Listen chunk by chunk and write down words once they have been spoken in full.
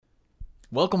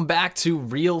Welcome back to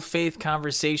Real Faith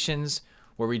Conversations,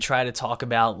 where we try to talk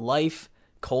about life,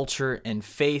 culture, and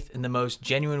faith in the most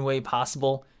genuine way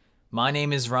possible. My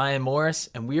name is Ryan Morris,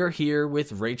 and we are here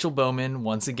with Rachel Bowman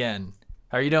once again.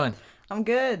 How are you doing? I'm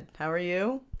good. How are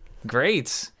you?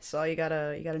 Great. Saw you got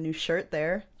a new shirt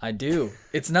there. I do.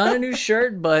 It's not a new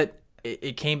shirt, but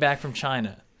it came back from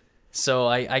China. So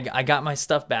I got my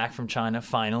stuff back from China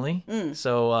finally.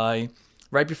 So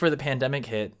right before the pandemic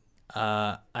hit,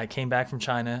 I came back from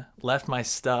China, left my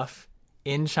stuff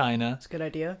in China. That's a good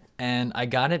idea. And I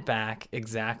got it back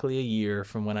exactly a year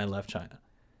from when I left China.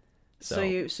 So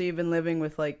you've been living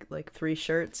with like 3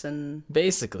 shirts and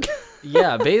basically,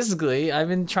 yeah, basically I've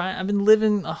been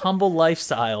living a humble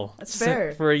lifestyle. That's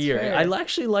fair. For a year. Fair. I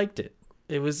actually liked it.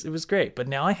 It was great. But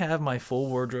now I have my full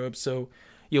wardrobe, so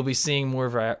you'll be seeing more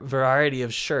variety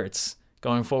of shirts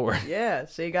going forward. Yeah,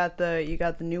 so you got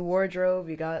the new wardrobe,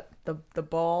 you got the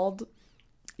bald.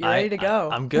 You're ready to go.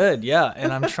 I'm good, yeah,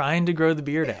 and I'm trying to grow the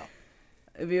beard out.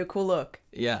 It'd be a cool look.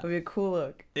 Yeah. It'd be a cool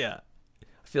look. Yeah.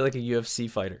 I feel like a UFC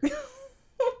fighter.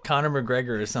 Conor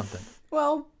McGregor or something.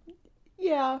 Well,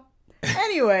 yeah.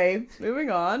 Anyway, moving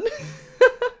on.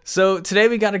 So today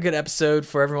we got a good episode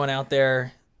for everyone out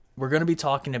there. We're going to be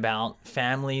talking about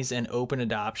families and open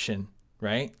adoption,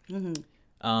 right?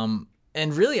 Mm-hmm.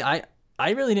 And really, I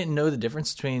really didn't know the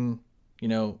difference between,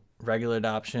 regular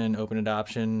adoption, open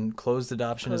adoption, closed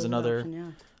adoption is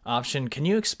another option. Can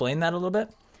you explain that a little bit?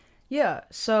 Yeah.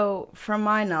 So from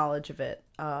my knowledge of it,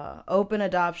 open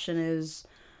adoption is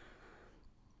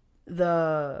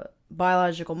the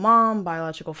biological mom,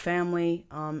 biological family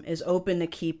is open to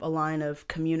keep a line of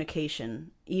communication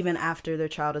even after their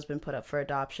child has been put up for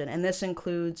adoption. And this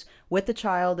includes with the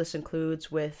child, this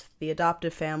includes with the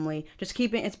adoptive family,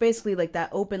 it's basically like that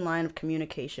open line of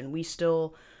communication. We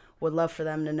still would love for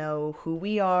them to know who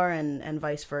we are and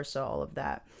vice versa, all of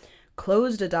that.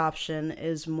 Closed adoption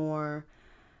is more,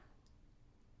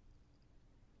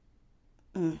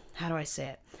 how do I say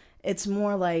it? It's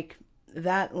more like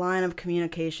that line of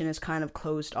communication is kind of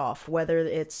closed off, whether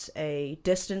it's a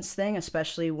distance thing,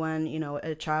 especially when,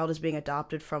 a child is being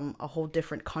adopted from a whole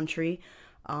different country.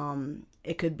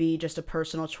 It could be just a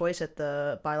personal choice that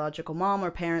the biological mom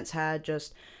or parents had,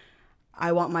 just,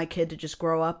 I want my kid to just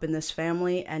grow up in this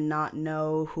family and not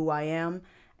know who I am,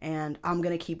 and I'm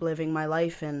going to keep living my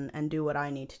life and do what I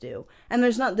need to do. And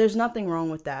there's nothing wrong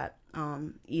with that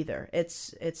either.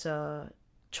 It's a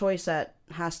choice that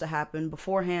has to happen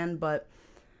beforehand, but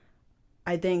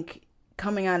I think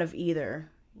coming out of either,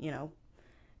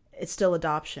 it's still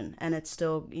adoption, and it's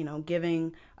still,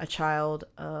 giving a child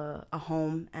a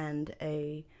home and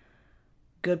a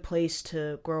good place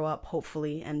to grow up,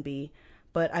 hopefully, and be.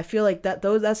 But I feel like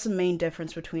that's the main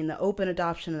difference between the open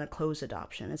adoption and the closed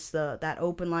adoption. It's that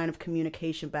open line of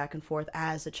communication back and forth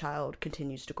as the child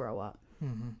continues to grow up.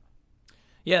 Mm-hmm.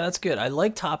 Yeah, that's good. I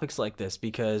like topics like this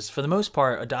because, for the most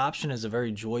part, adoption is a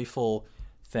very joyful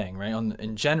thing, right?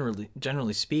 And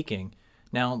generally speaking,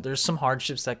 now there's some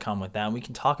hardships that come with that, and we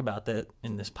can talk about that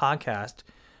in this podcast.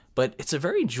 But it's a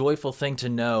very joyful thing to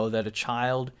know that a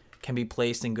child can be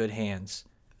placed in good hands,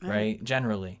 right?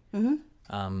 Generally.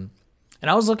 Mm-hmm. And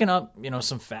I was looking up,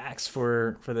 some facts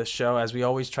for this show, as we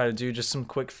always try to do, just some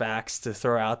quick facts to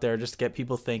throw out there, just to get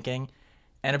people thinking.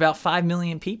 And about 5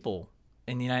 million people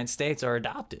in the United States are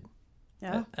adopted.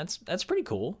 Yeah, that's pretty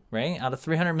cool, right? Out of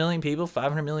 300 million people,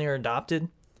 500 million are adopted.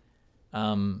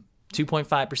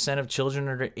 2.5% of children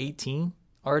under 18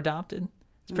 are adopted.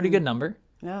 It's a pretty good number.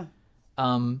 Yeah.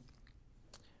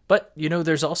 But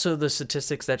there's also the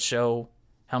statistics that show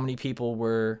how many people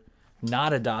were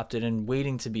not adopted and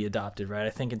waiting to be adopted, right?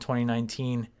 I think in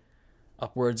 2019,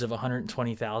 upwards of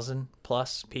 120,000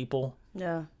 plus people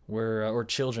were, or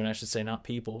children, I should say, not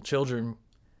people, children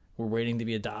were waiting to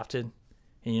be adopted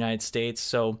in the United States.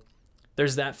 So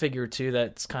there's that figure too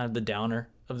that's kind of the downer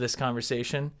of this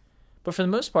conversation. But for the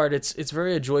most part, it's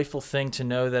very a joyful thing to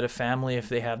know that a family, if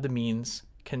they have the means,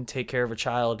 can take care of a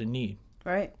child in need.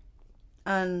 Right.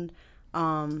 And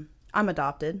I'm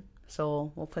adopted,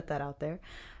 so we'll put that out there.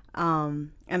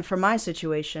 And for my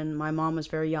situation, my mom was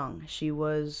very young. She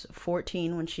was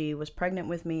 14 when she was pregnant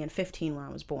with me and 15 when I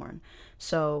was born.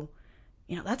 So,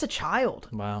 that's a child.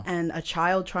 Wow. And a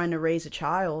child trying to raise a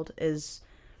child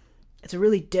it's a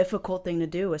really difficult thing to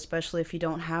do, especially if you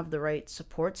don't have the right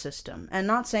support system. And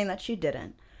not saying that she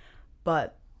didn't,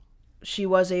 but she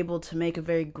was able to make a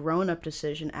very grown-up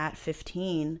decision at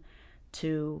 15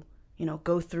 to,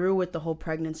 go through with the whole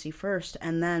pregnancy first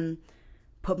and then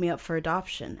put me up for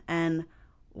adoption. And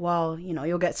while,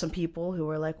 you'll get some people who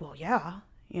are like, well, yeah,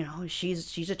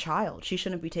 she's a child. She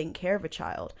shouldn't be taking care of a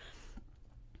child.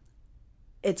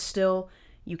 It's still,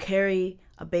 You carry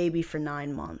a baby for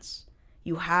 9 months.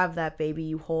 You have that baby,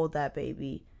 you hold that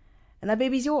baby, and that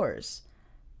baby's yours.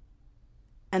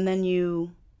 And then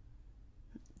you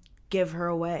give her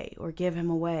away or give him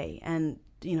away, and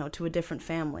to a different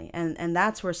family, and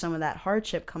that's where some of that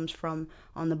hardship comes from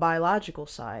on the biological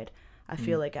side, I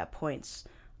feel like, at points.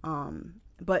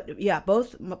 But yeah,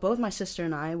 both my sister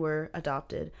and I were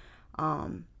adopted,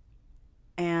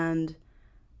 and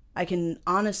I can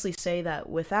honestly say that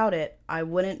without it, I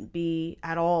wouldn't be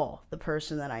at all the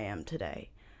person that I am today.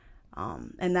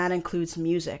 And that includes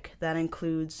music, that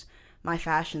includes my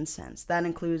fashion sense, that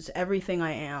includes everything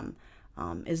I am,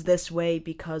 is this way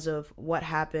because of what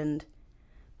happened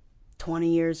 20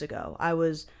 years ago. I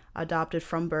was adopted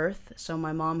from birth, so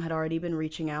my mom had already been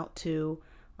reaching out to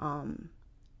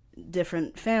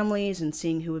different families and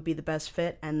seeing who would be the best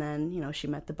fit, and then she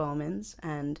met the Bowmans,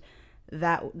 and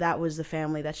that was the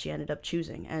family that she ended up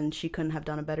choosing, and she couldn't have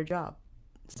done a better job.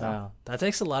 So. Wow, that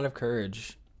takes a lot of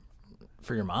courage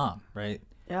for your mom, right?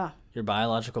 Yeah. Your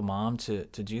biological mom to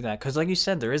do that, because like you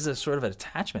said, there is a sort of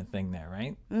attachment thing there,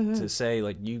 right? Mm-hmm. To say,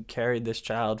 like, you carried this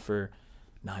child for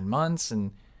 9 months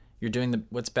and you're doing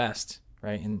what's best,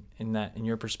 right, in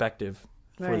your perspective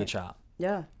for the child.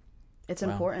 Yeah, it's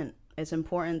important. It's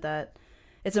important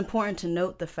to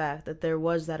note the fact that there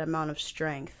was that amount of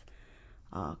strength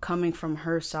coming from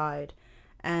her side,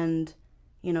 and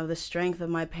the strength of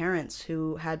my parents,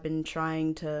 who had been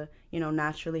trying to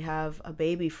naturally have a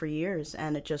baby for years,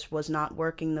 and it just was not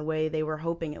working the way they were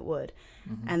hoping it would.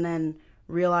 Mm-hmm. And then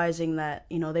realizing that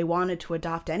they wanted to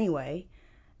adopt anyway,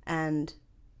 and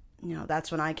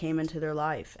that's when I came into their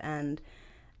life and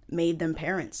made them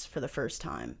parents for the first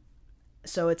time.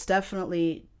 So it's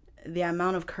definitely the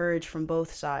amount of courage from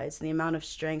both sides, the amount of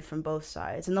strength from both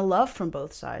sides, and the love from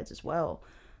both sides as well,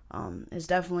 is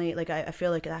definitely, like, I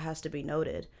feel like that has to be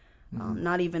noted,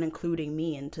 not even including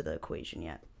me into the equation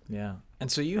yet. Yeah.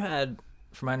 And so you had,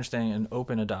 from my understanding, an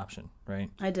open adoption, right?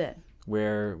 I did.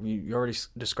 Where you already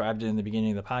described it in the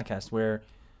beginning of the podcast, where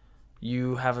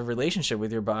you have a relationship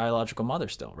with your biological mother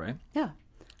still, right? Yeah.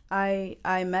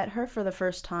 I met her for the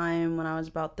first time when I was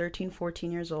about 13,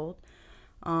 14 years old.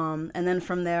 And then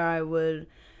from there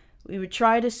we would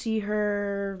try to see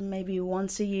her maybe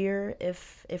once a year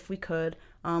if we could.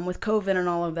 With COVID and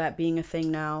all of that being a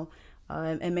thing now,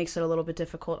 it makes it a little bit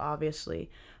difficult, obviously.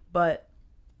 But,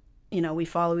 we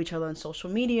follow each other on social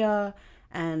media,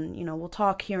 and, we'll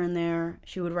talk here and there.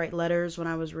 She would write letters when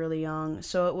I was really young.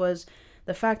 So it was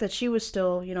the fact that she was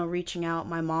still, reaching out.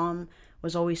 My mom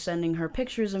was always sending her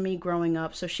pictures of me growing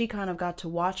up, so she kind of got to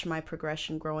watch my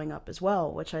progression growing up as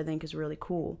well, which I think is really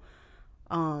cool.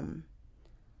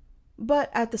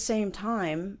 But at the same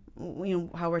time,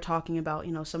 how we're talking about,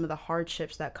 some of the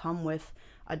hardships that come with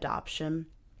adoption.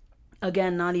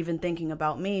 Again, not even thinking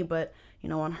about me, but,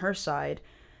 on her side,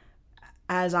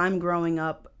 as I'm growing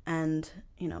up and,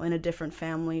 in a different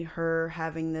family, her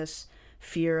having this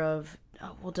fear of,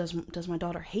 oh, well, does my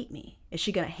daughter hate me? Is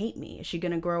she going to hate me? Is she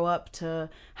going to grow up to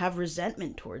have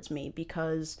resentment towards me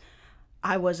because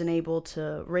I wasn't able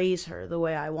to raise her the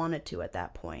way I wanted to at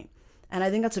that point? And I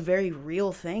think that's a very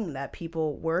real thing that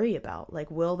people worry about.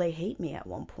 Like, will they hate me at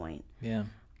one point? Yeah.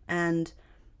 And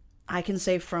I can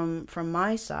say from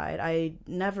my side, I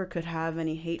never could have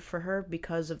any hate for her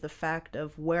because of the fact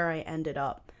of where I ended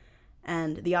up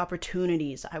and the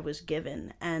opportunities I was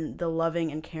given and the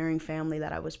loving and caring family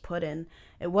that I was put in.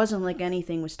 It wasn't like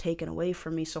anything was taken away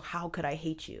from me, so how could I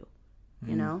hate you?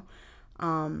 You know?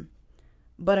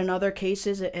 But in other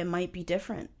cases, it might be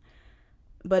different.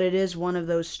 But it is one of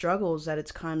those struggles that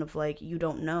it's kind of like you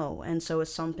don't know. And so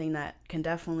it's something that can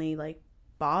definitely, like,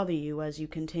 bother you as you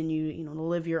continue, to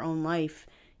live your own life,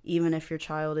 even if your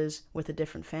child is with a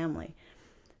different family.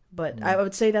 But I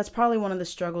would say that's probably one of the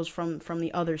struggles from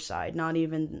the other side,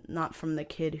 not from the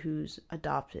kid who's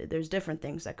adopted. There's different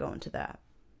things that go into that.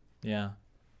 Yeah.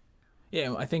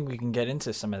 Yeah, I think we can get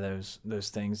into some of those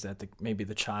things that maybe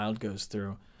the child goes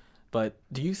through. But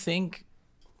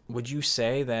would you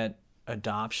say that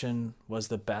adoption was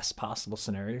the best possible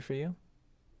scenario for you?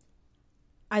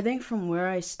 I think from where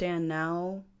I stand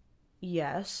now,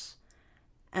 yes.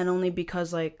 And only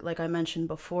because, like I mentioned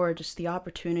before, just the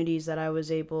opportunities that I was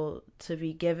able to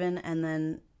be given and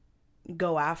then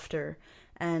go after.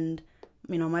 And,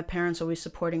 my parents always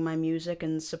supporting my music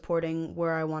and supporting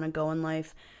where I want to go in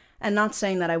life. And not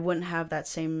saying that I wouldn't have that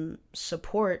same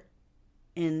support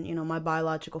in, my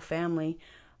biological family.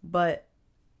 But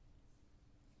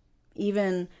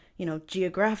even,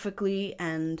 geographically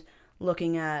and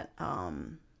looking at,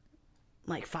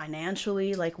 like,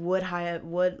 financially, like, would I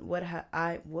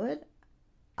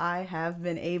have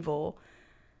been able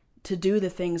to do the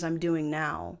things I'm doing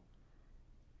now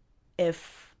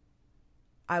if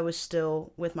I was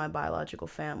still with my biological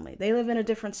family. They live in a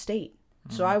different state.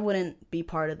 So I wouldn't be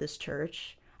part of this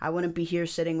church. I wouldn't be here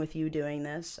sitting with you doing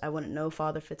this. I wouldn't know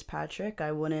Father Fitzpatrick.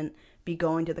 I wouldn't be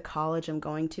going to the college I'm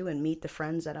going to and meet the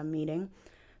friends that I'm meeting.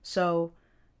 So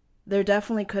there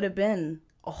definitely could have been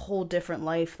a whole different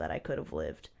life that I could have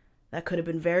lived. That could have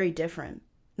been very different.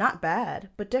 Not bad,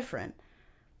 but different.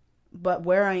 But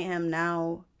where I am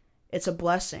now, it's a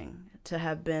blessing to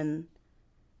have been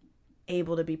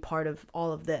able to be part of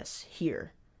all of this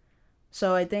here.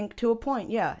 So I think to a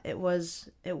point, yeah, it was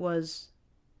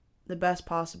the best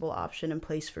possible option and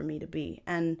place for me to be.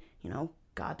 And,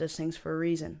 God does things for a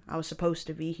reason. I was supposed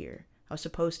to be here. I was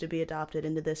supposed to be adopted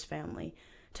into this family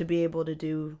to be able to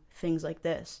do things like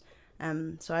this.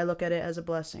 So I look at it as a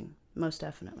blessing, most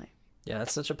definitely. Yeah,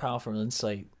 that's such a powerful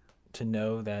insight to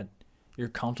know that you're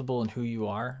comfortable in who you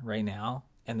are right now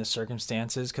and the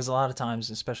circumstances. Because a lot of times,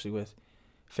 especially with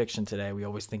fiction today, we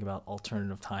always think about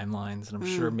alternative timelines, and I'm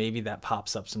sure maybe that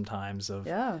pops up sometimes of,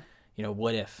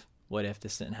 what if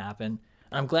this didn't happen?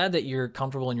 And I'm glad that you're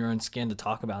comfortable in your own skin to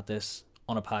talk about this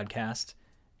on a podcast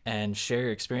and share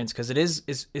your experience, because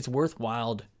it's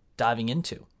worthwhile diving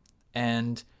into.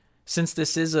 And since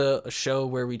this is a show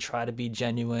where we try to be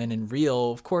genuine and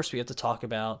real, of course we have to talk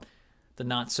about the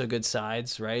not so good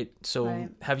sides, right? So Right.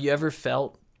 Have you ever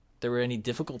felt there were any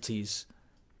difficulties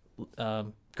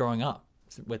growing up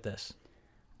with this?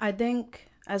 I think,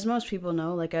 as most people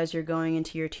know, like as you're going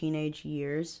into your teenage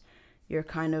years, you're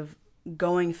kind of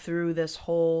going through this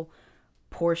whole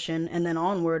portion and then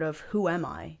onward of who am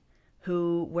I?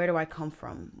 Where do I come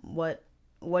from? What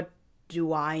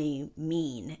do I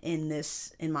mean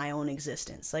in my own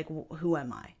existence? Like, who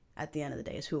am I? At the end of the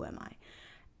day, is who am I?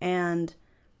 And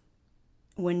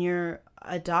when you're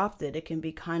adopted, it can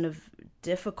be kind of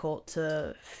difficult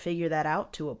to figure that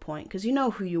out to a point, because you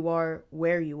know who you are,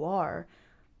 where you are,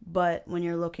 but when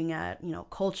you're looking at,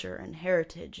 culture and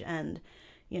heritage and,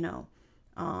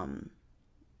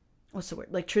 what's the word?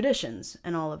 Like traditions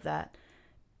and all of that,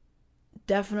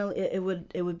 definitely it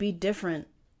would be different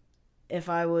if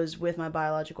I was with my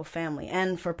biological family,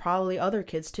 and for probably other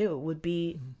kids too. It would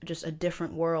be just a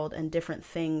different world, and different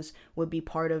things would be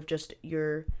part of just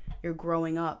your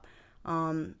growing up.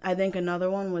 I think another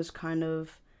one was kind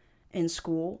of in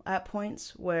school at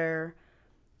points where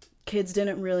kids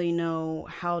didn't really know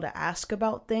how to ask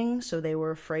about things, so they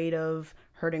were afraid of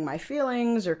hurting my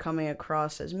feelings or coming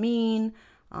across as mean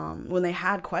when they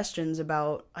had questions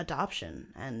about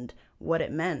adoption and what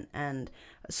it meant. And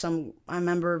I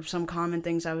remember some common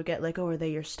things I would get, like, oh, are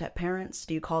they your step parents?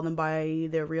 Do you call them by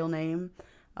their real name?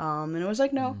 And it was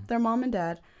like, no, they're mom and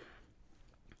dad.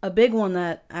 A big one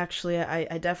that actually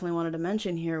I definitely wanted to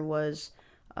mention here was,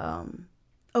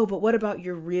 oh, but what about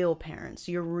your real parents,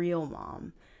 your real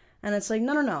mom? And it's like,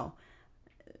 no.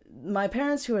 My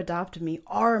parents who adopted me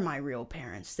are my real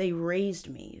parents. They raised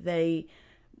me. They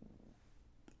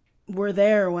were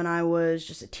there when I was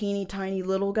just a teeny tiny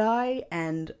little guy,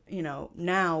 and,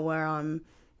 now where I'm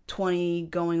 20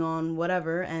 going on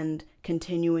whatever and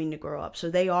continuing to grow up. So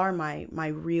they are my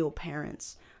real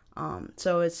parents.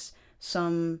 So it's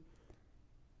some,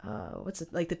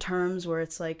 like the terms where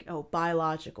it's like, oh,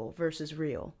 biological versus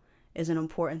real is an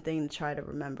important thing to try to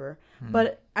remember.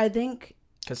 But I think,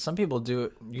 because some people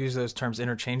use those terms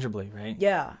interchangeably, right?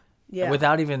 yeah,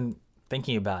 without even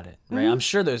thinking about it, right? I'm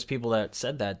sure those people that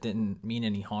said that didn't mean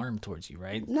any harm towards you,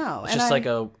 right? No, it's just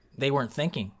they weren't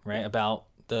thinking, right, about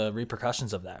the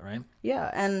repercussions of that, right?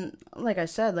 Yeah, and like I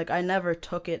said, like I never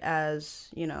took it as,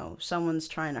 someone's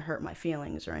trying to hurt my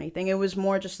feelings or anything. It was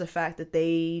more just the fact that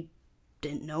they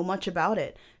didn't know much about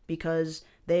it, because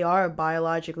they are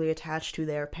biologically attached to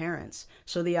their parents.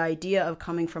 So the idea of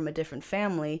coming from a different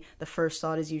family, the first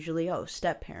thought is usually, oh,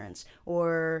 step parents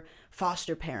or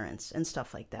foster parents and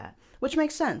stuff like that, which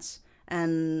makes sense.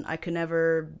 And I could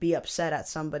never be upset at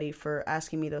somebody for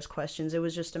asking me those questions. It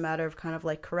was just a matter of kind of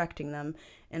like correcting them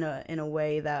in a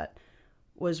way that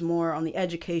was more on the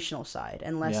educational side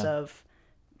and less of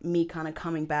me kind of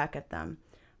coming back at them.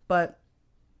 But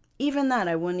even that,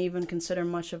 I wouldn't even consider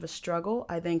much of a struggle.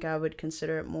 I think I would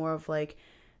consider it more of like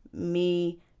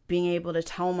me being able to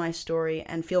tell my story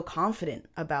and feel confident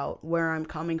about where I'm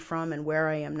coming from and where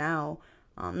I am now.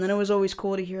 And then it was always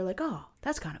cool to hear like, oh,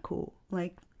 that's kind of cool.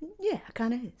 Like, yeah, it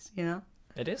kind of is,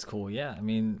 It is cool, yeah. I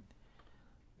mean,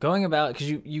 going about,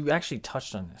 because you actually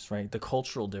touched on this, right? The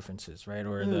cultural differences, right?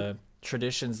 Or the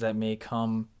traditions that may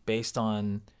come based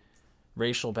on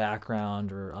racial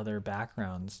background or other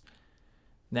backgrounds.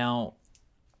 Now,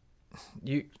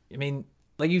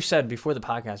 like you said before the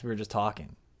podcast, we were just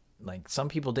talking. like some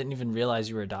people didn't even realize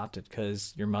you were adopted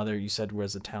because your mother, you said,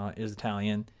 is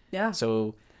Italian. Yeah.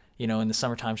 So, you know, in the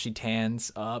summertime she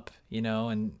tans up, you know,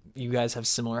 and you guys have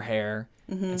similar hair.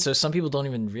 And so some people don't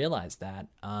even realize that.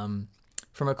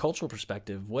 From a cultural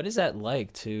perspective, what is that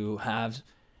like to have,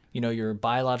 you know, your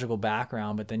biological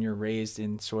background, but then you're raised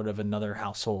in sort of another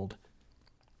household?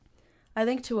 I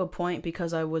think to a point,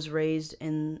 because I was raised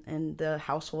in the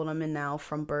household I'm in now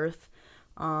from birth,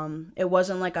 it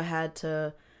wasn't like I had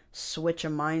to switch a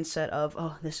mindset of,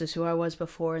 oh, this is who I was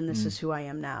before and this is who I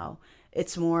am now.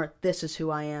 It's more, this is who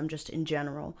I am just in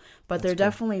general. But there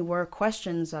definitely were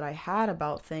questions that I had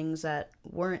about things that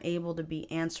weren't able to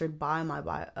be answered by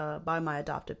my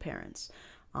adopted parents,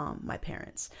 my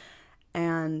parents.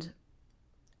 And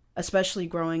especially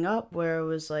growing up, where it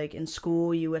was like in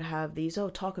school you would have these, oh,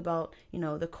 talk about, you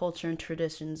know, the culture and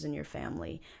traditions in your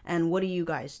family and what do you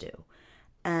guys do.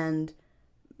 And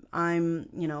I'm,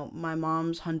 you know, my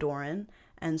mom's Honduran,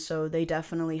 and so they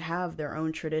definitely have their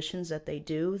own traditions that they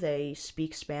do. They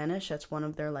speak Spanish, that's one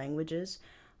of their languages.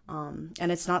 And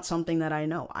it's not something that I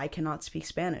know. I cannot speak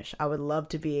Spanish. I would love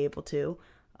to be able to,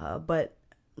 but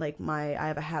like I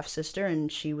have a half sister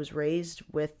and she was raised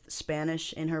with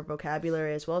Spanish in her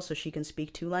vocabulary as well, so she can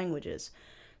speak 2 languages.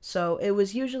 So it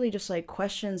was usually just like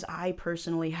questions I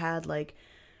personally had, like,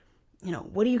 you know,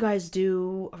 what do you guys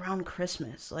do around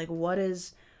Christmas? Like, what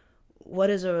is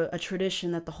a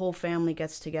tradition that the whole family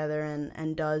gets together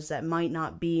and does that might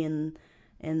not be in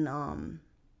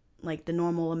like the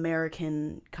normal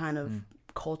American kind of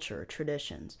culture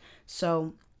traditions.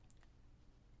 So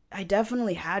I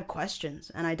definitely had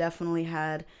questions, and I definitely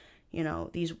had, you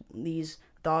know, these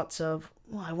thoughts of,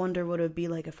 well, I wonder what it would be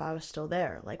like if I was still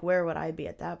there. Like, where would I be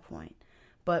at that point?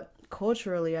 But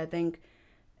culturally, I think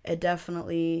it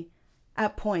definitely,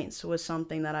 at points, was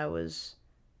something that I was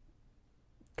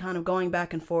kind of going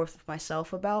back and forth with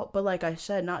myself about. But like I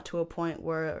said, not to a point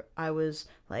where I was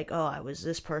like, oh, I was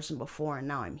this person before and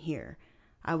now I'm here.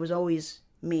 I was always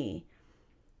me.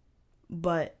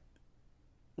 But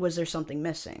was there something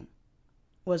missing?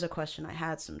 Was a question I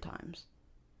had sometimes.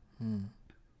 And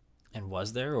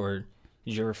was there, or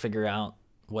did you ever figure out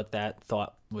what that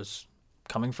thought was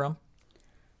coming from?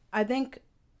 I think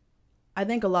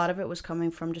a lot of it was coming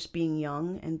from just being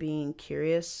young and being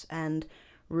curious and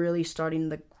really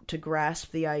starting to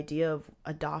grasp the idea of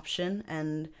adoption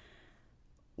and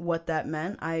what that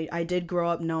meant. I did grow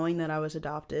up knowing that I was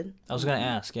adopted. I was going to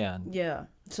ask, yeah. Yeah.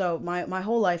 So my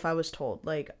whole life I was told,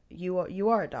 like, you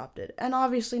are adopted. And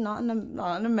obviously not in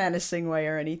a menacing way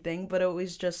or anything, but it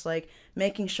was just like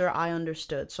making sure I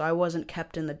understood. So I wasn't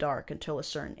kept in the dark until a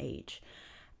certain age.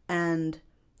 And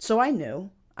so I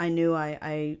knew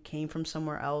I came from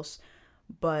somewhere else,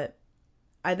 but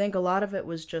I think a lot of it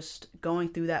was just going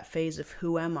through that phase of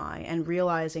who am I and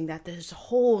realizing that there's a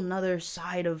whole nother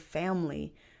side of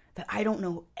family that I don't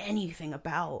know anything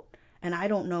about, and I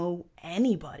don't know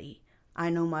anybody.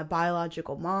 I know my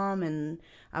biological mom, and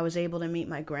I was able to meet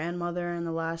my grandmother in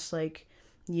the last like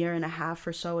year and a half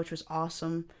or so, which was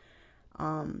awesome.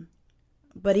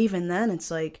 But even then,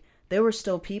 it's like there were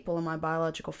still people in my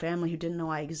biological family who didn't know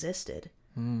I existed.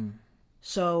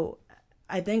 So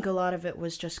I think a lot of it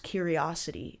was just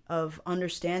curiosity of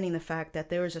understanding the fact that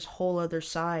there was this whole other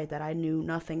side that I knew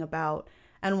nothing about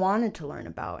and wanted to learn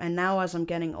about. And now as I'm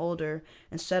getting older,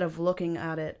 instead of looking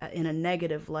at it in a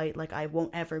negative light, like I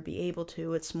won't ever be able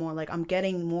to, it's more like I'm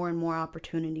getting more and more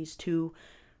opportunities to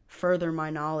further my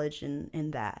knowledge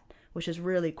in that, which is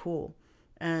really cool.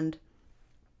 And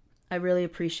I really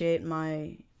appreciate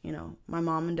my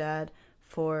mom and dad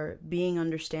for being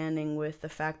understanding with the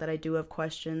fact that I do have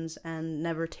questions and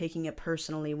never taking it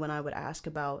personally when I would ask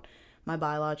about my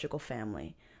biological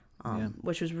family,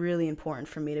 which was really important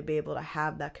for me to be able to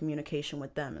have that communication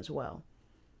with them as well.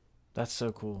 That's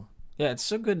so cool. Yeah, it's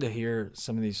so good to hear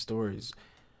some of these stories.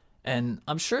 And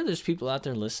I'm sure there's people out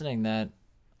there listening that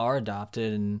are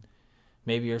adopted and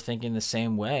maybe are thinking the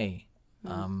same way.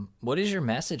 What is your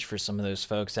message for some of those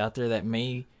folks out there that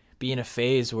may be in a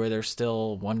phase where they're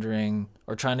still wondering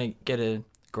or trying to get a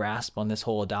grasp on this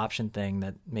whole adoption thing,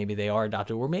 that maybe they are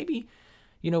adopted, or maybe,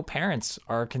 parents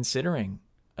are considering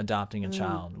adopting a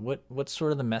child? What's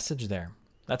sort of the message there?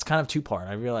 That's kind of two-part.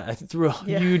 I realize I threw a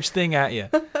huge thing at you.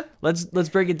 Let's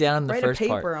break it down in the first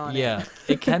part. Write a paper on it.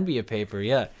 It can be a paper.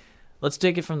 Yeah. Let's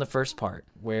take it from the first part,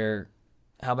 where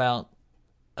how about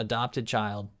adopted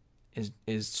child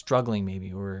is struggling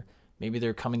maybe, or maybe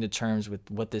they're coming to terms with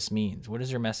what this means. What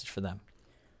is your message for them?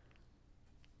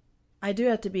 I do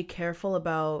have to be careful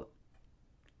about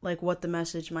like what the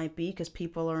message might be, because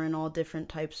people are in all different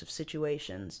types of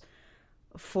situations.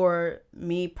 For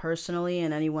me personally,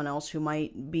 and anyone else who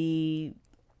might be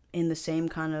in the same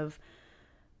kind of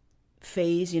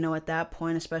phase, you know, at that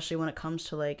point, especially when it comes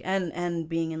to like and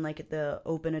being in like the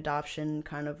open adoption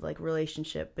kind of like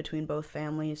relationship between both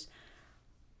families,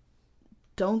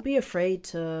 don't be afraid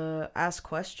to ask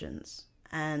questions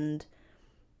and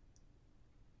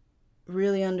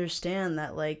really understand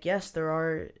that, like, yes, there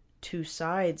are two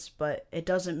sides, but it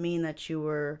doesn't mean that you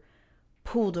were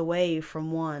pulled away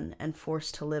from one and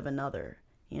forced to live another.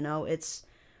 You know, it's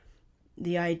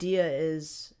the idea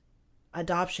is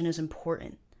adoption is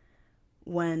important.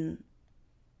 When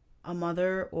a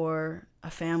mother or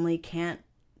a family can't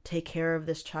take care of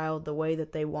this child the way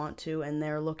that they want to, and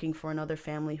they're looking for another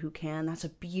family who can, that's a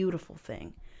beautiful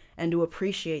thing. And to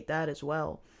appreciate that as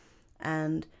well.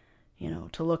 And, you know,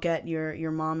 to look at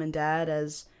your mom and dad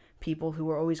as people who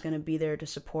are always going to be there to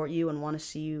support you and want to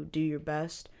see you do your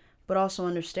best, but also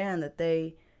understand that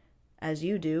they, as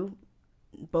you do,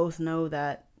 both know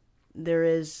that there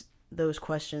is those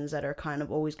questions that are kind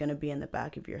of always going to be in the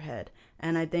back of your head.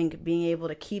 And I think being able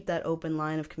to keep that open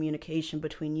line of communication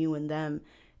between you and them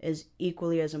is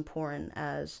equally as important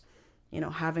as, you know,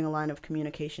 having a line of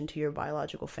communication to your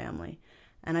biological family.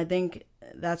 And I think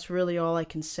that's really all I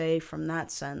can say from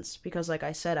that sense, because like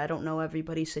I said, I don't know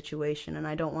everybody's situation, and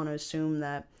I don't want to assume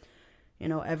that, you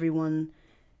know, everyone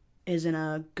is in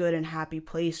a good and happy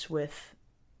place with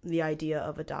the idea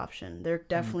of adoption. There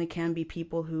definitely can be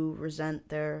people who resent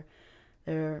their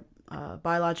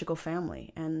biological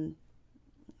family, and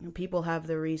people have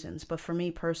their reasons. But for me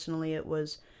personally, it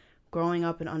was growing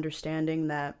up and understanding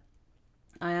that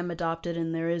I am adopted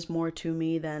and there is more to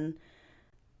me than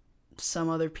some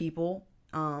other people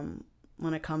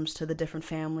when it comes to the different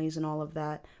families and all of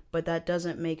that. But that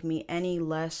doesn't make me any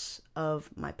less of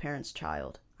my parents'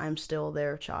 child. I'm still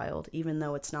their child, even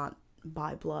though it's not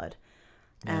by blood.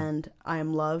 Yeah. And I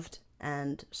am loved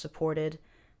and supported,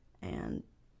 and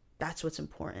that's what's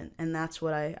important. And that's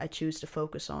what I choose to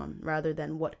focus on rather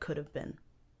than what could have been.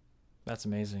 That's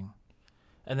amazing.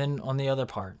 And then on the other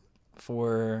part,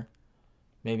 for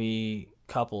maybe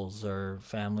couples or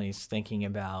families thinking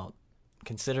about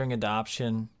considering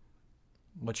adoption,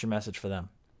 what's your message for them?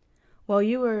 Well,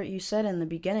 you said in the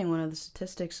beginning one of the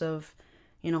statistics of,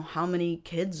 you know, how many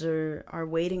kids are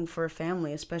waiting for a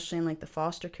family, especially in like the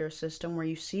foster care system, where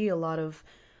you see a lot of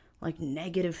like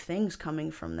negative things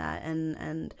coming from that,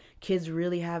 and kids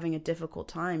really having a difficult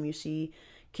time. You see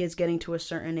kids getting to a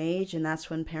certain age, and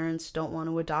that's when parents don't want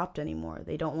to adopt anymore.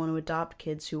 They don't want to adopt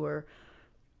kids who are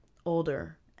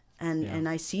older. And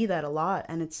I see that a lot,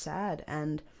 and it's sad.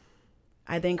 And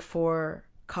I think for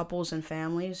couples and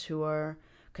families who are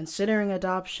considering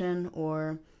adoption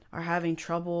or are having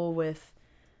trouble with,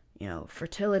 you know,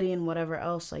 fertility and whatever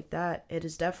else like that, it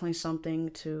is definitely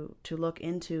something to look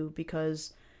into,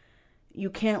 because you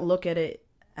can't look at it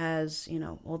as, you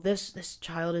know, well, this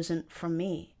child isn't from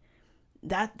me.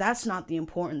 That's not the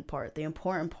important part. The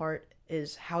important part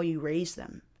is how you raise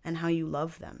them and how you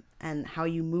love them and how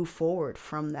you move forward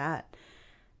from that.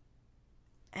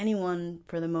 Anyone,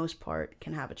 for the most part,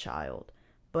 can have a child,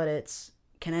 but it's,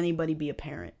 can anybody be a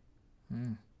parent?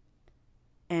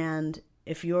 And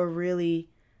if you're really,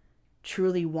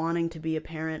 truly wanting to be a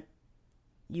parent,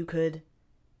 you could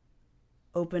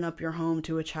open up your home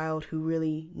to a child who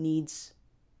really needs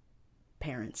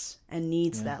parents and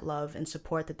needs that love and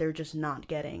support that they're just not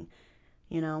getting,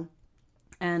 you know?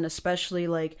 And especially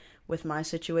like with my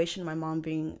situation, my mom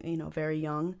being, you know, very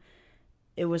young,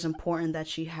 it was important that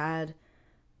she had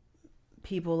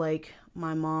people like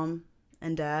my mom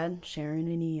and dad, Sharon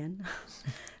and Ian,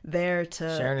 there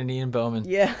to... Sharon and Ian Bowman.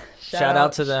 Yeah. Shout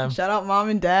out to them. Shout out mom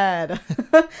and dad.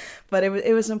 But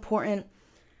it was important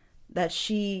that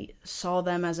she saw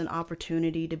them as an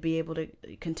opportunity to be able to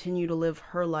continue to live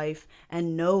her life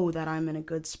and know that I'm in a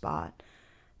good spot.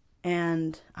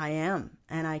 And I am,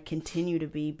 and I continue to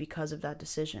be because of that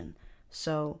decision.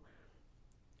 So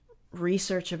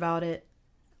research about it,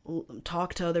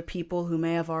 talk to other people who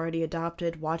may have already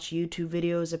adopted, watch YouTube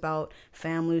videos about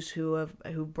families who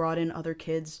brought in other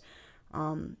kids,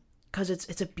 because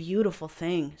it's a beautiful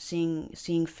thing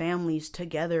seeing families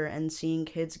together and seeing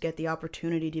kids get the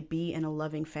opportunity to be in a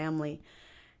loving family.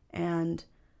 And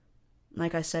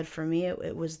like I said, for me,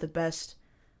 it was the best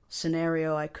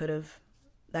scenario that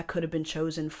could have been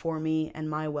chosen for me and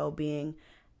my well-being.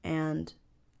 And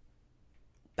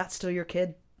that's still your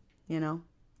kid, you know?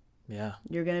 Yeah.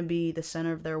 You're going to be the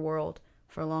center of their world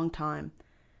for a long time.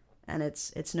 And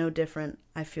it's no different,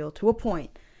 I feel, to a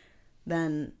point,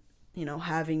 than, you know,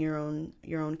 having your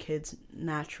own kids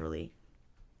naturally.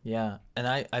 Yeah. And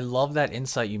I love that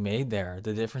insight you made there.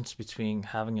 The difference between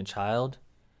having a child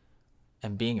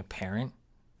and being a parent,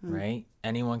 right?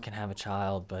 Anyone can have a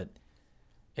child, but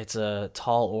it's a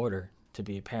tall order to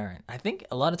be a parent. I think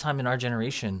a lot of time in our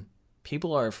generation,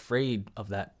 people are afraid of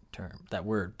that term, that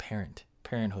word,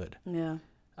 parenthood. Yeah.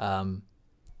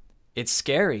 It's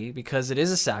scary because it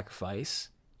is a sacrifice.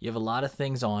 You have a lot of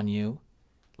things on you,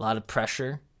 a lot of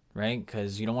pressure, right?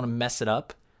 Because you don't want to mess it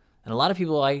up. And a lot of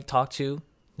people I talk to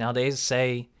nowadays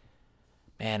say,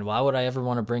 man, why would I ever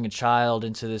want to bring a child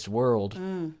into this world?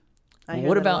 I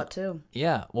hear that a lot too.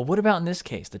 Yeah. Well, what about in this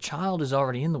case? The child is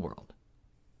already in the world.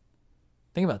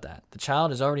 Think about that. The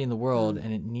child is already in the world,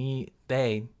 and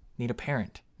they need a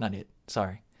parent. Not it.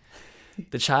 Sorry.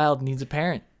 The child needs a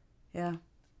parent. Yeah.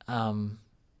 And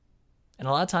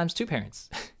a lot of times, two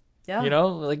parents. Yeah. You know,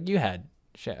 like you had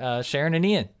Sharon and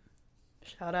Ian.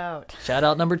 Shout out. Shout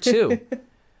out number 2.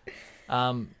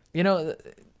 You know,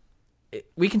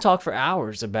 we can talk for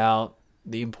hours about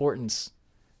the importance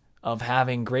of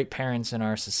having great parents in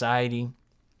our society.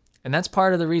 And that's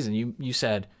part of the reason you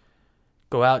said,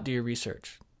 go out, do your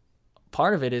research.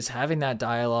 Part of it is having that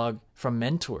dialogue from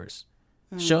mentors,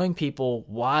 showing people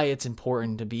why it's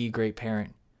important to be a great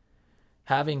parent.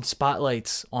 Having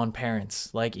spotlights on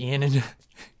parents like Ian and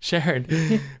Sharon.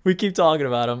 We keep talking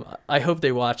about them. I hope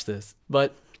they watch this.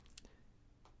 But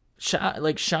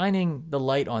shining the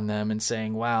light on them and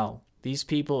saying, wow, these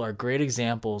people are great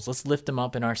examples. Let's lift them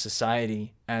up in our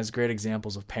society as great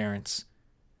examples of parents,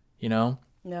 you know?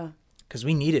 Yeah. Because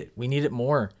we need it. We need it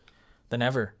more than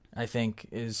ever, I think,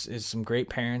 is some great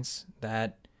parents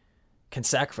that can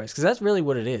sacrifice. Because that's really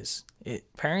what it is.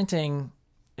 Parenting,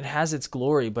 it has its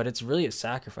glory, but it's really a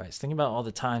sacrifice. Think about all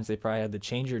the times they probably had to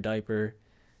change your diaper,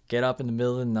 get up in the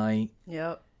middle of the night.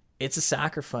 Yep. It's a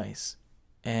sacrifice.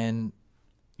 And,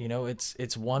 you know,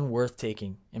 it's one worth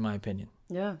taking, in my opinion.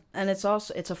 Yeah. And it's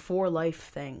a for life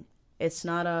thing. It's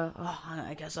not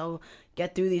I guess I'll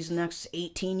get through these next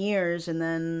 18 years and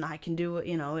then I can do it.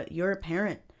 You know, you're a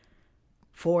parent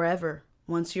forever.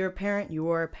 Once you're a parent, you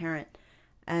are a parent.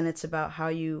 And it's about how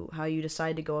you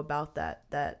decide to go about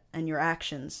that and your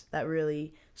actions that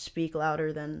really speak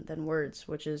louder than words,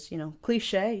 which is, you know,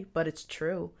 cliche, but it's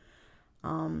true.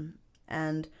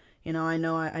 And, you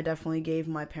know I definitely gave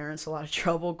my parents a lot of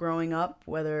trouble growing up,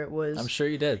 whether it was... I'm sure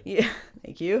you did. Yeah,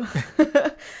 thank you.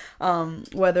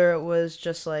 Whether it was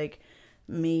just like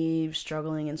me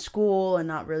struggling in school and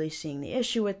not really seeing the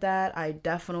issue with that. I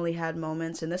definitely had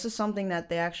moments, and this is something that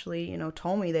they actually, you know,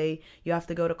 told me you have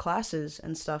to go to classes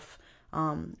and stuff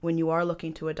when you are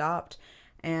looking to adopt.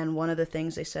 And one of the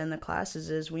things they said in the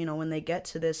classes is, you know, when they get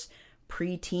to this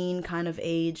preteen kind of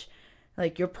age,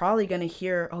 like, you're probably going to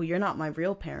hear, oh, you're not my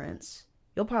real parents.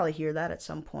 You'll probably hear that at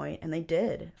some point. And they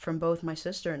did, from both my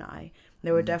sister and I.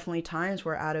 There were definitely times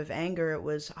where out of anger it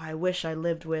was, I wish I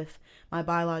lived with my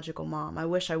biological mom. I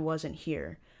wish I wasn't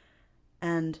here.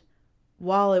 And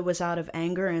while it was out of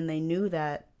anger and they knew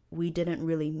that we didn't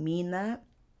really mean that,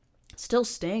 it still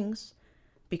stings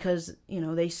because, you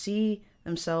know, they see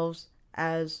themselves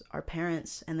as our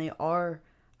parents and they are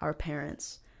our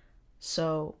parents.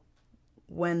 So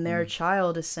when their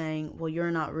child is saying, well,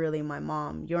 you're not really my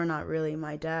mom, you're not really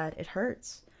my dad, it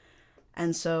hurts.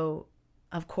 And so,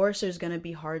 of course, there's going to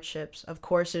be hardships. Of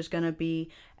course, there's going to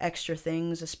be extra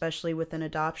things, especially with an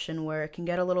adoption, where it can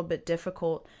get a little bit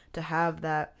difficult to have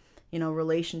that, you know,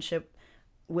 relationship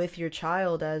with your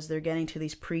child as they're getting to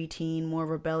these preteen, more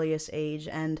rebellious age.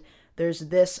 And there's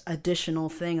this additional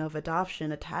thing of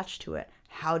adoption attached to it.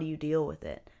 How do you deal with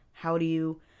it? How do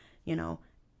you, you know,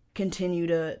 continue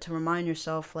to remind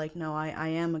yourself, like, no, I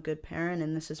am a good parent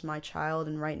and this is my child,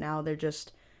 and right now they're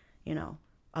just, you know,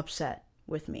 upset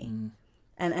with me.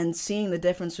 And seeing the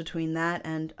difference between that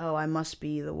and, oh, I must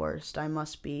be the worst, I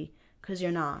must be, because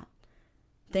you're not.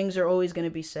 Things are always going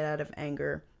to be said out of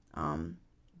anger,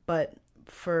 but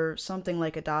for something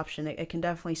like adoption, it can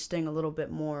definitely sting a little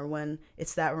bit more when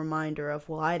it's that reminder of,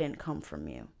 well, I didn't come from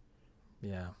you.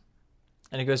 Yeah.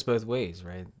 And it goes both ways,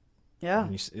 right? Yeah.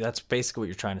 That's basically what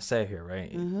you're trying to say here,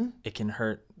 right? Mm-hmm. It can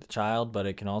hurt the child, but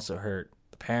it can also hurt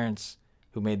the parents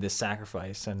who made this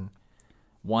sacrifice and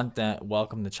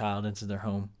welcome the child into their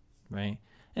home, right?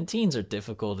 And teens are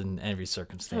difficult in every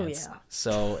circumstance. Oh, yeah.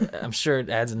 So I'm sure it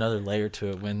adds another layer to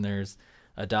it when there's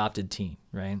adopted teen,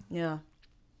 right? Yeah.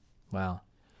 Wow.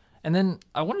 And then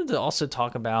I wanted to also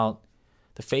talk about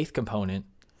the faith component,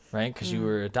 right? Because you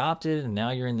were adopted and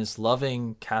now you're in this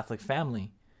loving Catholic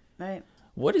family. Right.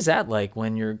 What is that like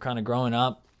when you're kind of growing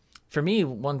up? For me,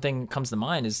 one thing that comes to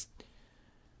mind is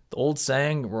the old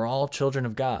saying, we're all children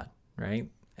of God, right?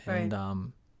 Right.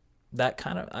 And that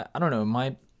kind of, I don't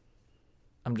know,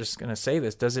 I'm just going to say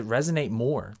this, does it resonate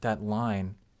more, that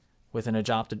line, with an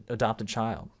adopted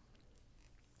child?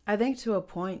 I think to a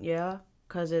point, yeah,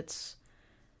 because it's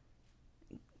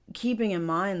keeping in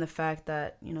mind the fact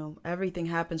that, you know, everything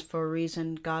happens for a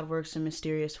reason. God works in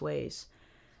mysterious ways.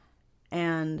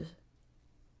 And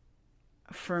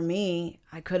for me,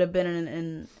 I could have been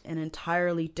in an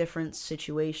entirely different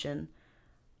situation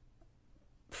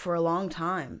for a long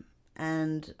time.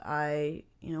 And I,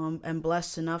 you know, am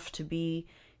blessed enough to be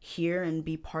here and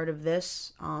be part of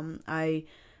this.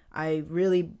 I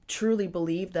really truly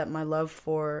believe that my love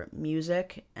for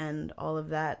music and all of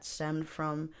that stemmed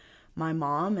from my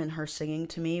mom and her singing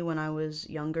to me when I was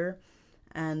younger.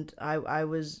 And I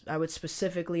would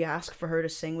specifically ask for her to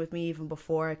sing with me even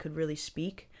before I could really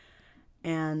speak.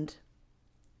 And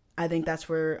I think that's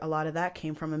where a lot of that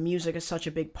came from. And music is such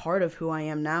a big part of who I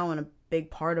am now and a big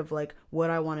part of like what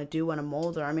I want to do when I'm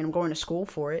older. I mean, I'm going to school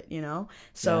for it, you know?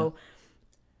 So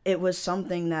it was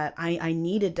something that I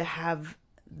needed to have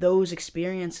those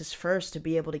experiences first to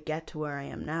be able to get to where I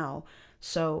am now.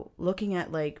 So looking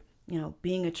at like, you know,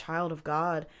 being a child of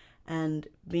God and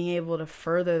being able to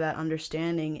further that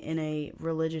understanding in a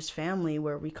religious family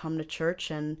where we come to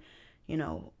church and, you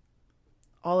know,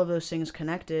 all of those things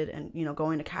connected and, you know,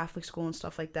 going to Catholic school and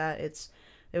stuff like that, it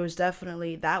was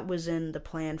definitely, that was in the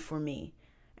plan for me.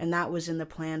 And that was in the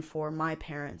plan for my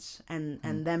parents and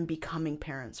them becoming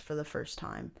parents for the first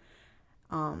time.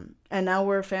 And now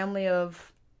we're a family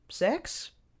of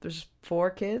 6. There's 4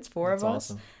 kids, four That's of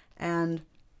us. awesome. And,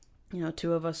 you know,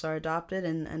 2 of us are adopted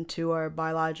and 2 are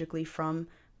biologically from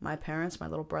my parents, my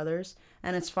little brothers.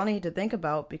 And it's funny to think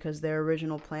about because their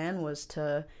original plan was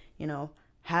to, you know,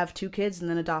 have 2 kids and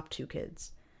then adopt 2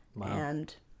 kids. Wow.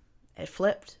 And it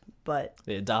flipped, but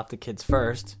They adopt the kids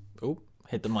first. Oop,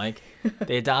 hit the mic.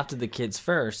 They adopted the kids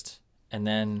first, and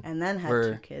then had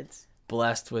were 2 kids.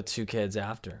 blessed with 2 kids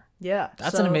after. Yeah.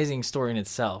 That's an amazing story in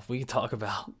itself. We could talk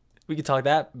about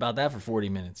that for 40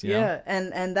 minutes. You know? Yeah,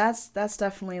 and that's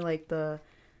definitely like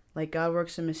God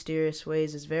works in mysterious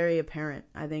ways is very apparent,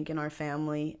 I think, in our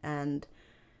family. And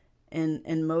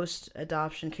in most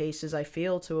adoption cases, I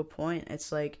feel to a point,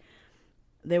 it's like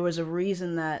there was a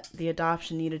reason that the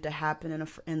adoption needed to happen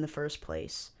in the first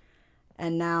place.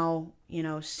 And now, you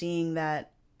know, seeing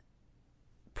that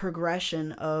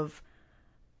progression of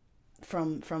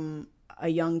from a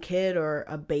young kid or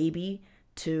a baby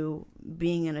to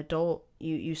being an adult,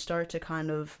 you start to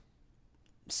kind of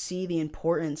see the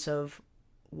importance of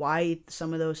why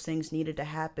some of those things needed to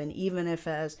happen, even if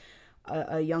as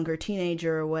a younger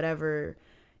teenager or whatever,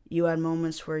 you had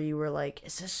moments where you were like,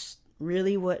 is this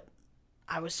really where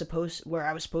I was supposed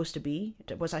to be?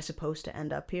 Was I supposed to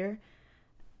end up here?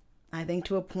 I think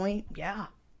to a point, yeah.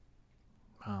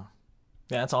 Wow.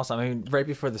 Yeah, that's awesome. I mean, right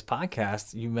before this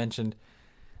podcast, you mentioned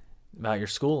about your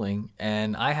schooling,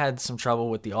 and I had some trouble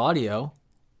with the audio,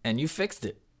 and you fixed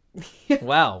it.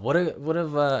 Wow, what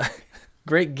a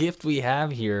great gift we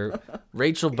have here.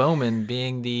 Rachel Bowman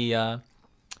being the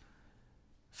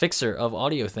fixer of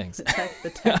audio things.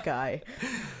 The tech guy.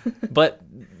 But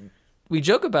we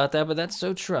joke about that, but that's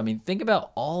so true. I mean, think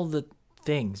about all the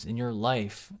things in your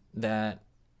life that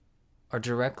are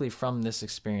directly from this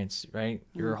experience, right?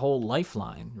 Your whole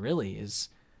lifeline really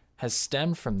has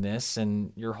stemmed from this,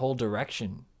 and your whole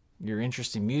direction, your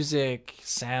interest in music,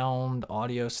 sound,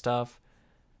 audio stuff.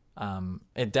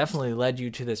 It definitely led you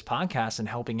to this podcast and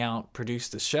helping out produce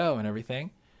the show and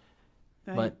everything.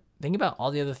 Right. But think about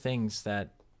all the other things that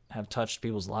have touched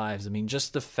people's lives. I mean,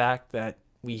 just the fact that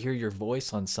we hear your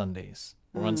voice on Sundays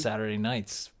or on Saturday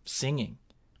nights singing,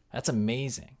 that's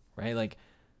amazing, right? Like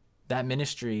that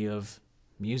ministry of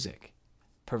music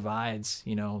provides,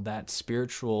 you know, that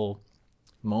spiritual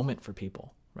moment for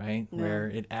people, right? Yeah. Where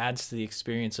it adds to the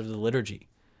experience of the liturgy.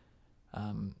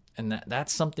 And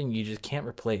that's something you just can't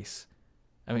replace.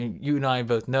 I mean, you and I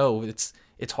both know it's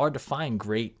hard to find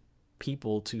great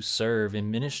people to serve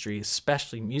in ministry,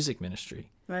 especially music ministry.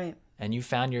 Right. And you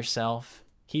found yourself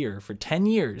here for 10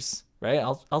 years, right?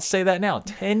 I'll say that now.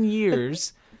 10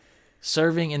 years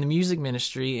serving in the music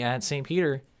ministry at St.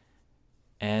 Peter.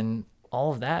 And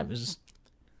all of that was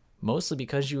mostly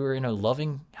because you were in a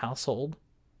loving household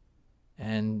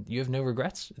and you have no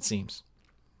regrets, it seems.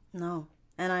 No.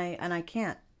 And I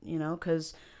can't, you know,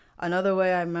 because another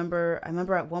way I remember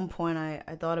at one point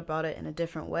I thought about it in a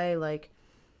different way. Like,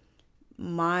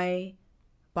 my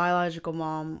biological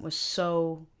mom was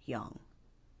so young,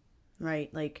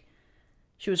 right? Like,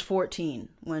 she was 14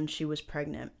 when she was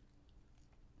pregnant.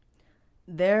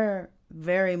 There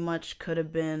very much could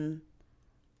have been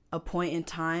a point in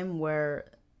time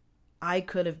where I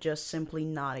could have just simply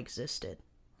not existed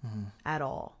at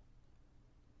all.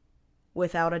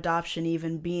 Without adoption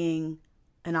even being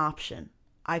an option,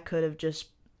 I could have just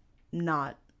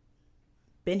not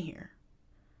been here,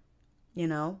 you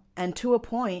know? And to a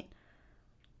point,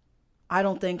 I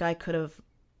don't think I could have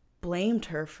blamed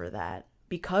her for that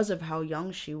because of how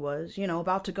young she was, you know,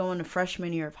 about to go into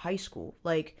freshman year of high school.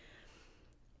 Like,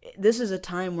 this is a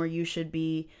time where you should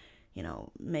be, you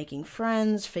know, making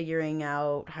friends, figuring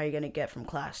out how you're going to get from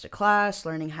class to class,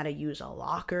 learning how to use a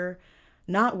locker,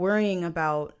 not worrying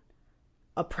about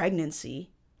a pregnancy,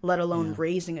 let alone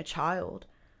raising a child.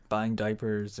 Buying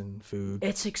diapers and food.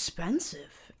 It's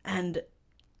expensive. And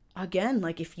again,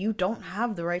 like, if you don't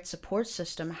have the right support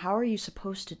system, how are you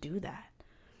supposed to do that?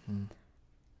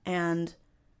 And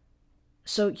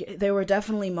so there were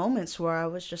definitely moments where I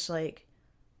was just like,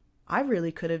 I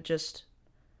really could have just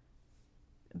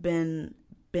been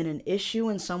an issue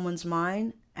in someone's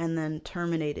mind and then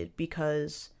terminated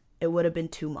because it would have been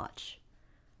too much.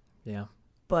 Yeah.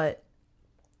 But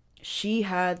she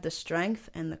had the strength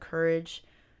and the courage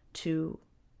to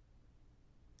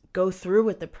go through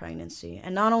with the pregnancy,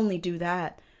 and not only do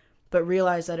that, but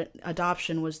realize that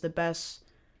adoption was the best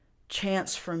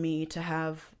chance for me to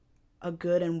have a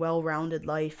good and well-rounded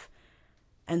life.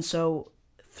 And so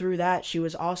through that, she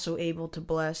was also able to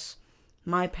bless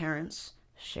my parents,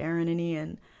 Sharon and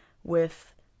Ian,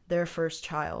 with their first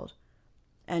child,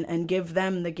 and give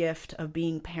them the gift of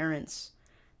being parents.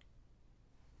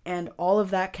 And all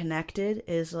of that connected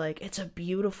is like, it's a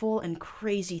beautiful and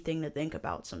crazy thing to think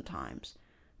about sometimes.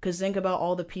 Because think about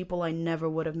all the people I never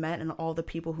would have met and all the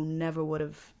people who never would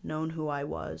have known who I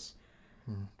was.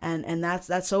 And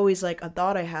that's always like a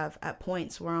thought I have at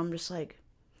points where I'm just like,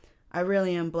 I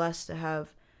really am blessed to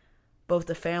have both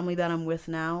the family that I'm with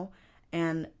now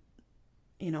and,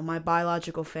 you know, my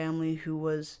biological family who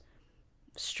was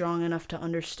strong enough to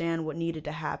understand what needed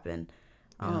to happen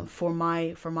for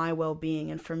my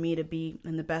well-being and for me to be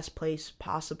in the best place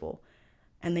possible.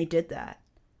 And they did that.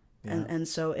 Yeah. And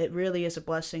so it really is a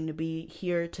blessing to be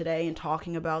here today and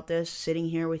talking about this, sitting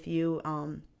here with you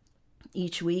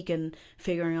each week and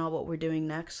figuring out what we're doing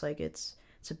next. Like, it's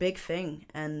a big thing.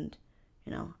 And,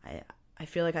 you know, I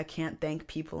feel like I can't thank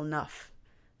people enough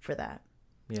for that.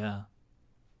 Yeah.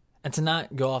 And to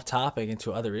not go off topic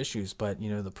into other issues, but,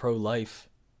 you know, the pro-life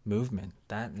movement,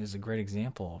 that is a great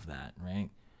example of that, right?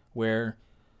 Where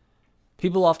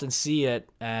people often see it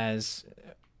as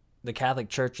the Catholic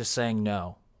Church is saying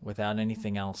no without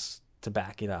anything else to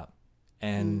back it up.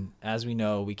 And as we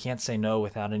know, we can't say no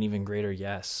without an even greater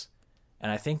yes.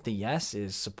 And I think the yes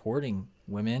is supporting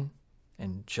women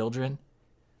and children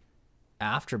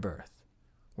after birth.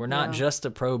 We're not just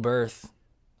a pro-birth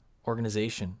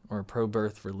organization or a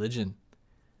pro-birth religion.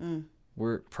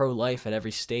 We're pro-life at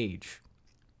every stage.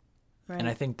 Right. And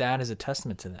I think that is a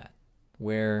testament to that,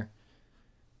 where,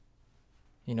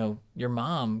 you know, your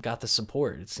mom got the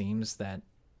support, it seems, that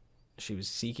she was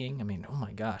seeking. I mean, oh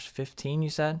my gosh, 15 you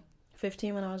said?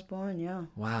 15 when I was born, yeah.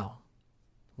 Wow.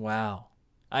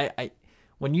 I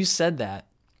when you said that,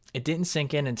 it didn't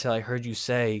sink in until I heard you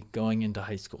say going into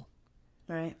high school.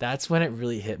 Right. That's when it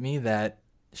really hit me that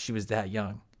she was that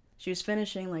young. She was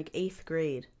finishing like 8th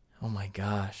grade. Oh my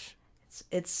gosh.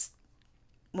 It's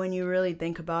when you really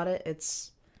think about it,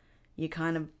 it's you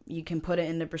can put it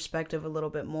into perspective a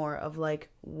little bit more of like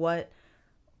what,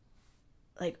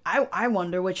 like I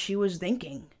wonder what she was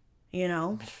thinking, you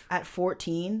know, at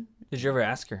 14. Did you ever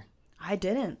ask her? I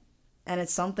didn't. And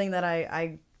it's something that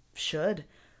I should,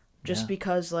 just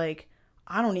because, like,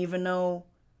 I don't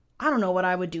know what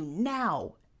I would do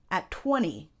now at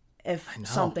 20 if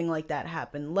something like that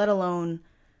happened, let alone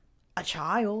a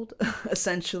child,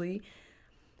 essentially.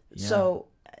 Yeah. So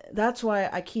that's why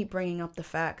I keep bringing up the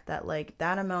fact that, like,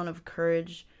 that amount of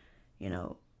courage, you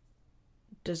know,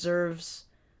 deserves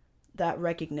that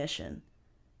recognition,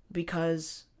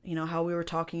 because, you know, how we were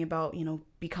talking about, you know,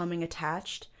 becoming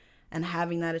attached and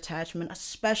having that attachment,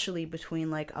 especially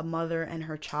between like a mother and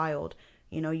her child.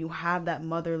 You know, you have that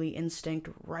motherly instinct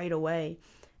right away,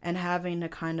 and having to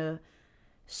kind of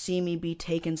see me be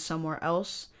taken somewhere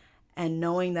else and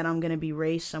knowing that I'm going to be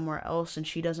raised somewhere else and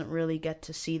she doesn't really get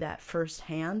to see that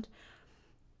firsthand.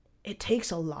 It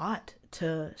takes a lot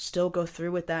to still go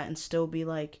through with that and still be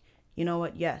like, you know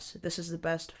what? Yes, this is the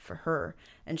best for her.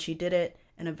 And she did it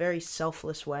in a very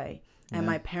selfless way. Yeah. And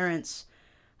my parents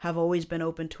have always been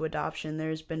open to adoption.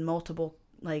 There's been multiple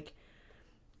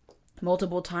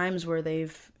times where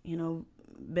they've, you know,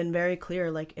 been very clear,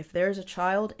 like, if there's a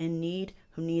child in need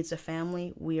who needs a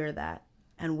family, we are that,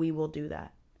 and we will do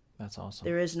that. That's awesome.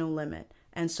 There is no limit.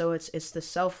 And so it's the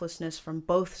selflessness from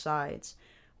both sides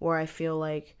where I feel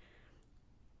like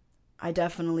I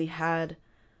definitely had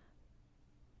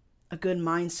a good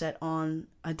mindset on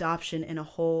adoption in a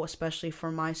whole, especially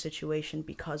for my situation,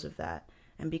 because of that.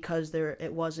 And because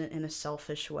it wasn't in a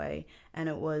selfish way, and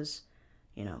it was,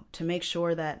 to make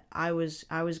sure that I was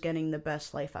getting the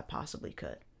best life I possibly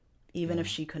could, even if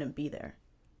she couldn't be there.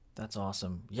 That's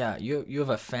awesome. Yeah, you have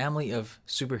a family of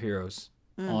superheroes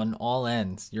on all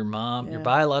ends. Your mom, your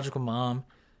biological mom,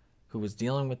 who was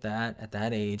dealing with that at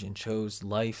that age and chose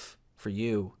life for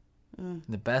you in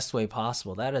the best way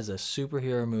possible. That is a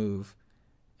superhero move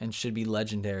and should be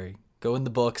legendary. Go in the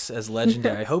books as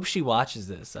legendary. I hope she watches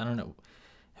this. I don't know.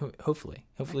 Hopefully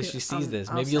she sees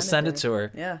this. Maybe you'll send it to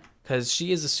her. Yeah. Because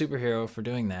she is a superhero for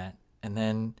doing that. And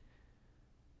then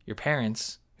your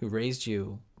parents who raised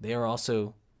you, they are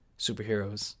also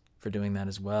superheroes for doing that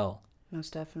as well.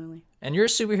 Most definitely. And you're a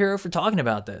superhero for talking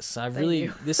about this. Thank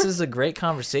you. This is a great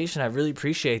conversation. I really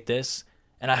appreciate this.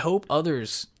 And I hope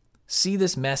others see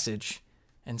this message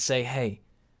and say, hey,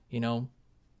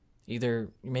 either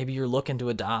maybe you're looking to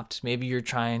adopt, maybe you're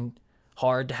trying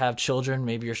hard to have children,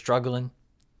 maybe you're struggling.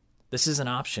 This is an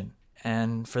option.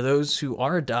 And for those who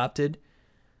are adopted,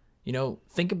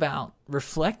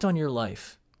 reflect on your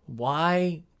life.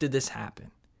 Why did this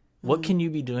happen? What can you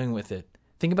be doing with it?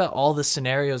 Think about all the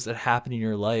scenarios that happen in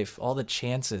your life, all the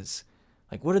chances.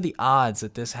 Like, what are the odds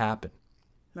that this happened?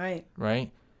 Right.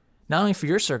 Right? Not only for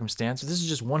your circumstance, but this is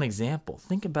just one example.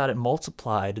 Think about it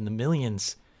multiplied in the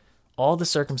millions. All the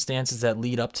circumstances that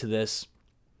lead up to this.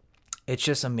 It's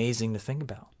just amazing to think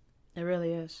about. It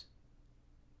really is.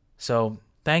 So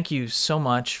thank you so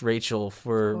much, Rachel,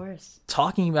 for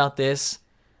talking about this,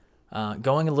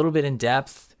 going a little bit in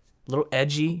depth, a little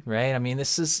edgy, right? I mean,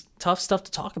 this is tough stuff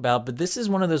to talk about, but this is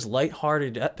one of those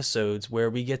lighthearted episodes where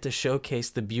we get to showcase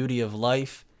the beauty of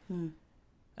life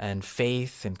and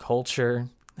faith and culture.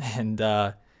 And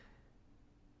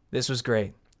this was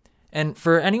great. And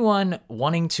for anyone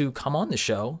wanting to come on the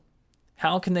show,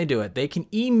 how can they do it? They can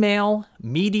email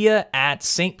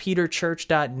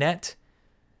media@stpeterchurch.net.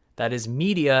 That is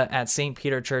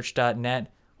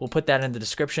media@stpeterchurch.net. We'll put that in the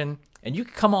description. And you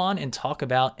can come on and talk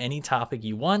about any topic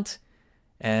you want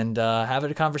and have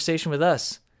a conversation with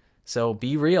us. So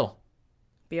be real.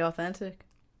 Be authentic.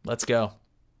 Let's go.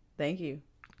 Thank you.